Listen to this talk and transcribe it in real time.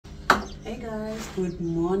Hey guys, good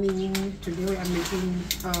morning. Today we are making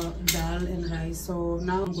dal and rice. So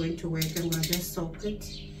now I'm going to work. I'm going to just soak it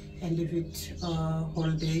and leave it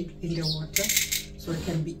whole day in the water so it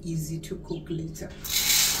can be easy to cook later.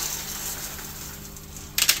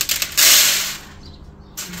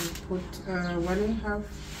 I put 1.5.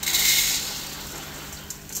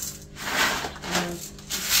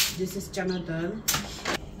 This is chana dal.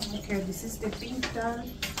 Okay, this is the pink dal.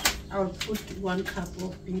 I'll put 1 cup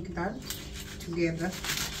of pink dal together.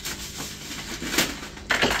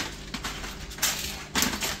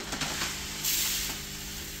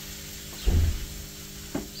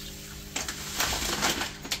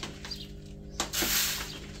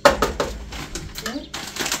 Okay.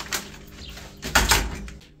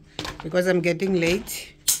 Because I'm getting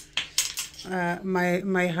late,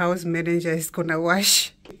 my house manager is gonna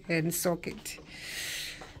wash and soak it.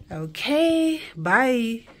 Okay,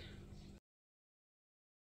 bye.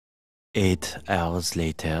 8 hours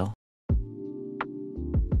later.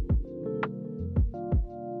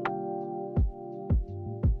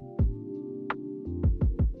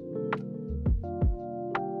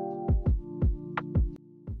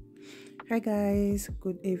 Hi guys,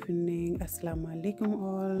 good evening. Assalamu alaikum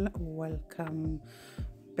all. Welcome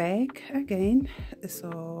back again.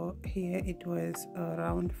 So here it was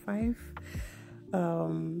around 5.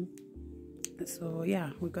 So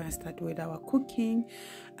yeah, we're gonna start with our cooking.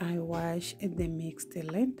 I wash the mixed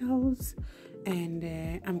lentils, and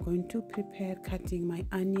I'm going to prepare cutting my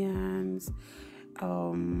onions,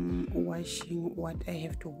 washing what I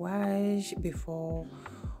have to wash before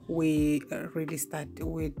we really start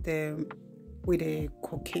with the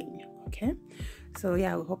cooking. Okay, so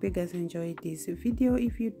yeah, I hope you guys enjoyed this video.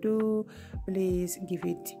 If you do, please give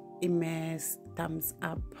it a mass thumbs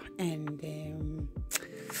up, and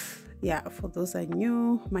yeah, for those are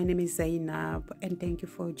new, my name is Zainab, and thank you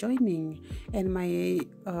for joining. And my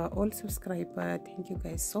old subscriber, thank you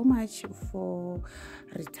guys so much for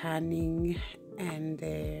returning, and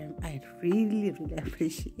I really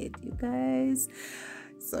appreciate you guys.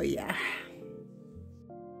 So yeah.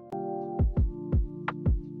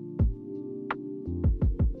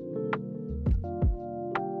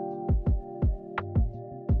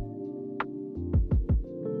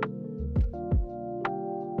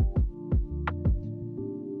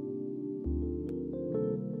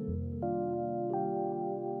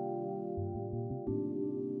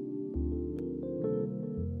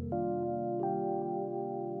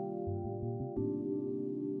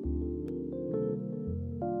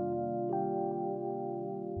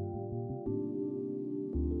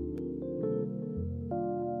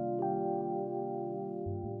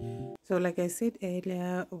 So like I said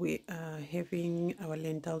earlier, we are having our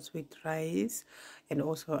lentils with rice, and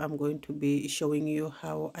also I'm going to be showing you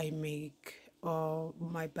how I make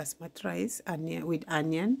my basmati rice with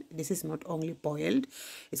onion. This is not only boiled,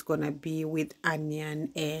 it's gonna be with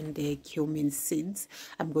onion and cumin seeds.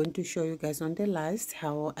 I'm going to show you guys on the last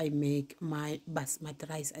how I make my basmati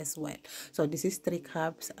rice as well. So this is 3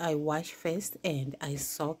 cups. I wash first and I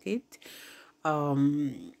soak it.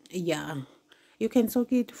 Yeah, you can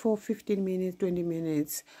soak it for 15 minutes, 20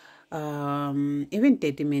 minutes, even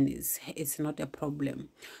 30 minutes. It's not a problem.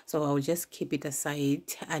 So I'll just keep it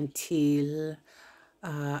aside until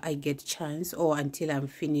I get chance, or until I'm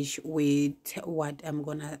finished with what I'm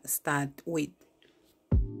gonna start with.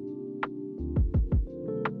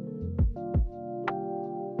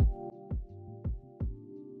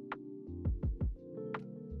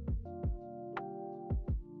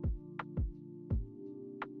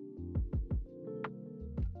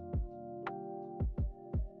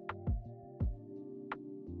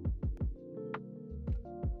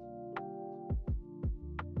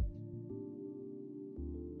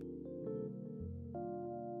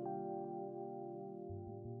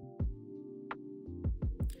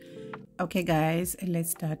 Okay guys,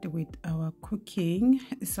 let's start with our cooking.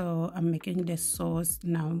 So I'm making the sauce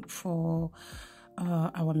now for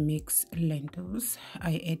our mixed lentils.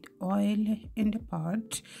 I add oil in the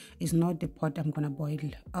pot. It's not the pot I'm gonna boil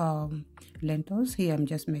lentils. Here I'm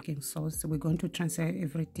just making sauce. We're going to transfer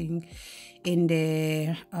everything in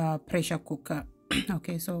the pressure cooker.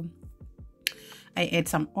 Okay, so I add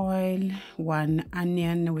some oil, 1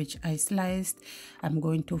 onion which I sliced. I'm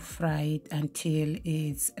going to fry it until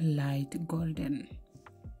it's light golden.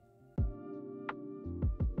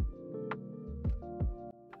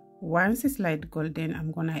 Once it's light golden,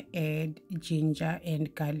 I'm gonna add ginger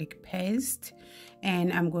and garlic paste,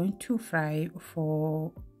 and I'm going to fry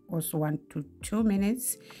for also 1 to 2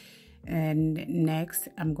 minutes. And next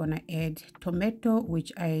I'm gonna add tomato,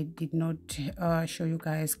 which I did not show you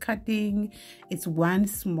guys cutting. It's one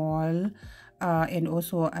small, and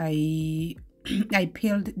also I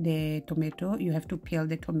peeled the tomato. You have to peel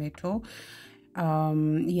the tomato.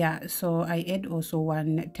 Yeah, so I add also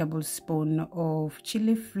 1 tablespoon of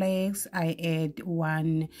chili flakes. I add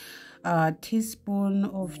 1 teaspoon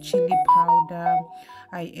of chili powder.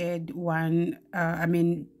 I add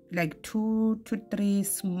like 2 to 3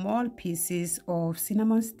 small pieces of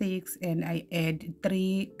cinnamon sticks, and I add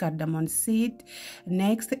 3 cardamom seed.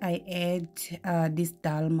 Next I add this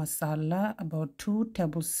dal masala, about 2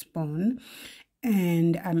 tablespoons,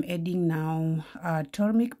 and I'm adding now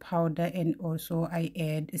turmeric powder, and also I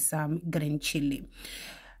add some green chili.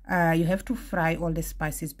 You have to fry all the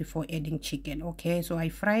spices before adding chicken. Okay, so I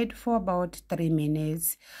fried for about 3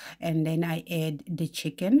 minutes, and then I add the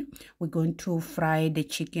chicken. We're going to fry the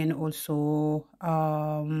chicken also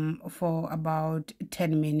for about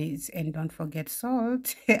 10 minutes, and don't forget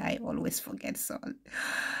salt. I always forget salt.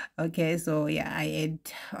 Okay, so yeah, I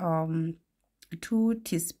add 2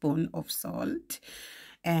 teaspoons of salt,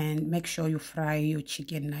 and make sure you fry your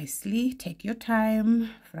chicken nicely. Take your time,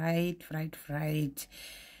 fry it.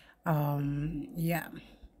 Yeah.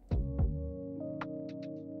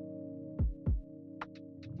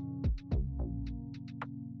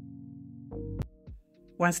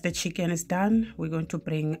 Once the chicken is done, we're going to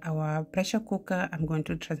bring our pressure cooker. I'm going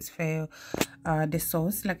to transfer the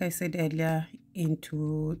sauce, like I said earlier,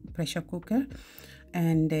 into pressure cooker.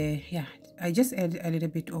 And yeah, I just add a little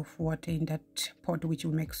bit of water in that pot which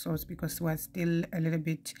will make sauce, because there was still a little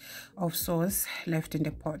bit of sauce left in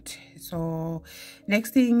the pot. So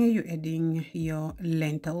next thing, you're adding your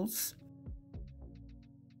lentils.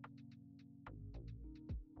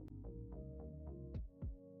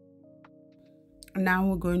 Now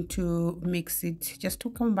we're going to mix it just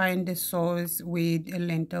to combine the sauce with the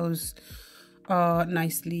lentils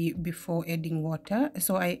nicely before adding water.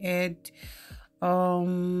 So I add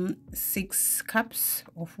 6 cups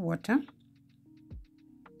of water,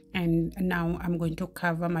 and now I'm going to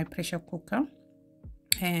cover my pressure cooker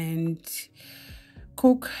and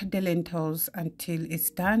cook the lentils until it's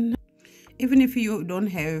done. Even if you don't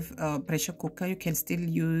have a pressure cooker, you can still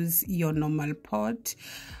use your normal pot.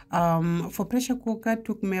 For pressure cooker, it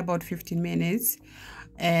took me about 15 minutes,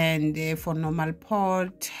 and for normal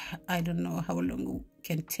pot, I don't know how long it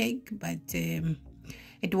can take, but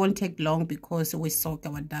it won't take long because we soak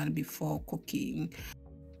our dal before cooking.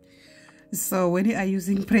 So when you are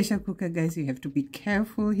using pressure cooker, guys, you have to be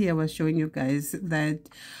careful. Here I was showing you guys that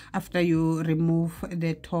after you remove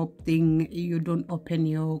the top thing, you don't open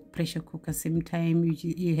your pressure cooker same time.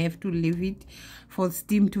 You have to leave it for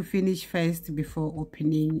steam to finish first before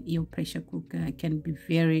opening your pressure cooker. It can be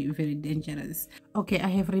very, very dangerous. Okay, I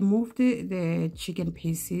have removed the chicken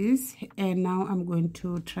pieces, and now I'm going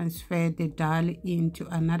to transfer the dal into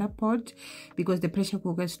another pot, because the pressure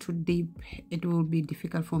cooker is too deep. It will be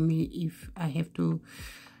difficult for me if I have to,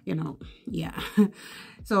 you know, yeah.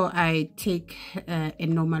 So I take a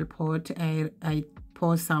normal pot. I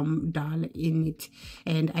pour some dal in it,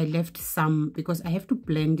 and I left some because I have to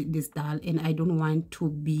blend this dal, and I don't want to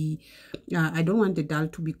be I don't want the dal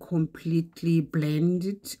to be completely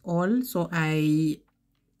blended all. So I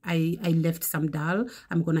left some dal.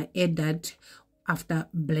 I'm gonna add that after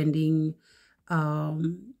blending.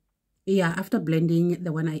 Yeah, after blending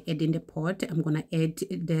the one I add in the pot, I'm gonna add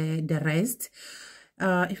the rest,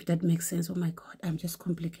 if that makes sense. Oh my god, I'm just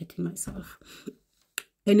complicating myself.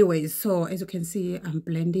 Anyways, so as you can see, I'm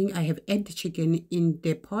blending. I have added the chicken in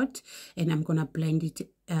the pot, and I'm gonna blend it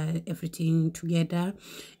everything together.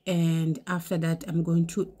 And after that, I'm going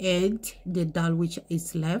to add the dal which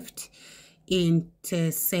is left in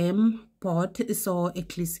the same pot, so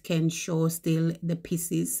at least can show still the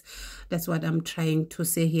pieces. That's what I'm trying to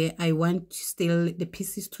say here. I want still the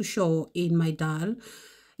pieces to show in my dal.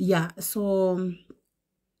 Yeah, so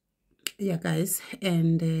yeah guys,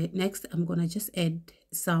 and next I'm gonna just add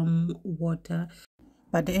some water,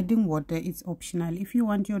 but adding water is optional. If you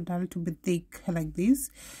want your dal to be thick like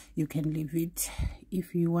this, you can leave it.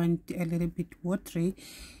 If you want a little bit watery,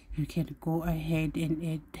 you can go ahead and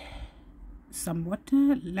add some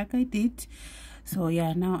water like I did. So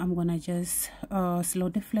yeah, now I'm gonna just slow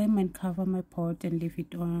the flame and cover my pot and leave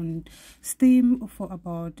it on steam for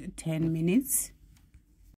about 10 minutes.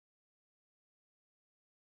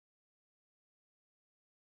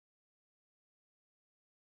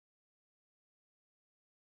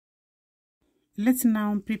 Let's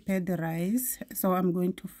now prepare the rice. So I'm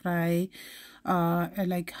going to fry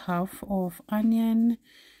like half of onion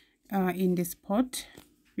in this pot.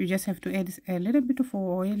 you just have to add a little bit of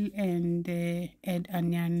oil and add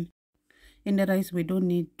onion. In the rice we don't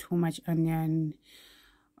need too much onion,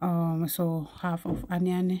 so half of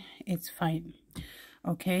onion, it's fine.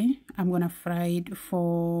 Okay, I'm gonna fry it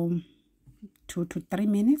for 2 to 3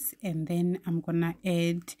 minutes, and then I'm gonna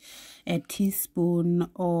add a teaspoon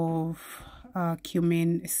of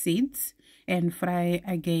cumin seeds and fry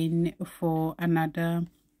again for another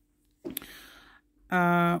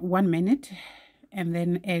 1 minute, and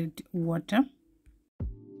then add water.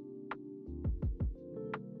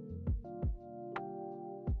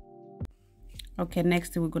 Okay,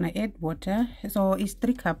 next we're gonna add water. So it's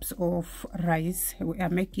 3 cups of rice we are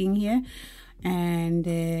making here, and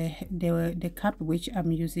the cup which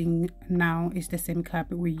I'm using now is the same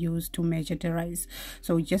cup we use to measure the rice.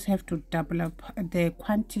 So we just have to double up the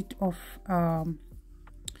quantity of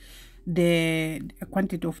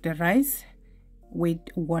the rice with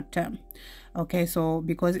water. Okay, so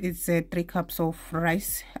because it's 3 cups of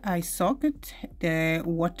rice I soaked, the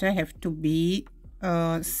water have to be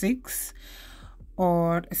 6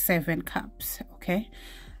 or 7 cups. Okay,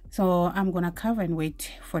 so I'm gonna cover and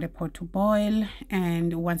wait for the pot to boil,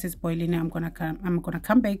 and once it's boiling I'm gonna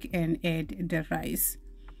come back and add the rice.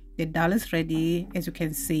 The dal is ready, as you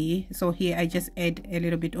can see. So here I just add a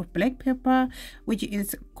little bit of black pepper, which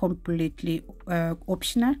is completely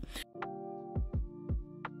optional.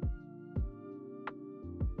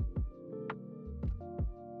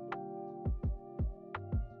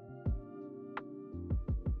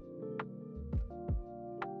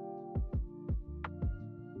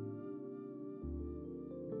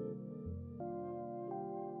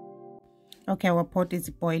 Okay, our pot is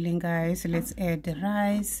boiling, guys. Let's add the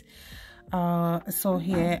rice. So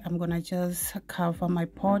here I'm gonna just cover my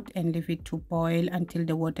pot and leave it to boil until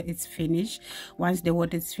the water is finished. Once the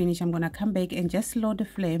water is finished, I'm gonna come back and just lower the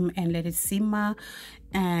flame and let it simmer,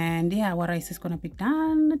 and yeah, our rice is gonna be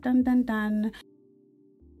done.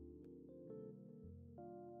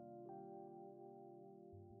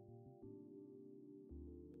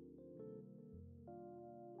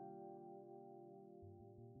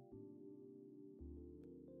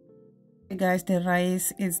 Guys, the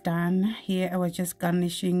rice is done. Here I was just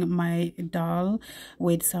garnishing my dal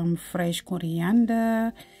with some fresh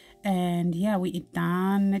coriander, and yeah, we are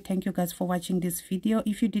done. Thank you guys for watching this video.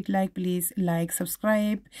 If you did like, please like,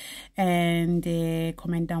 subscribe, and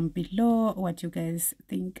comment down below what you guys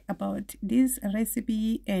think about this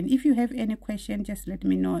recipe, and if you have any question, just let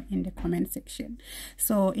me know in the comment section.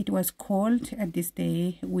 So it was cold at this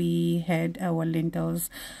day. We had our lentils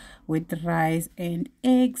with rice and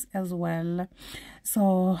eggs as well.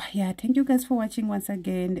 So yeah, thank you guys for watching once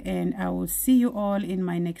again, and I will see you all in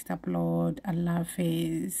my next upload. Allah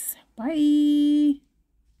Hafiz. Bye.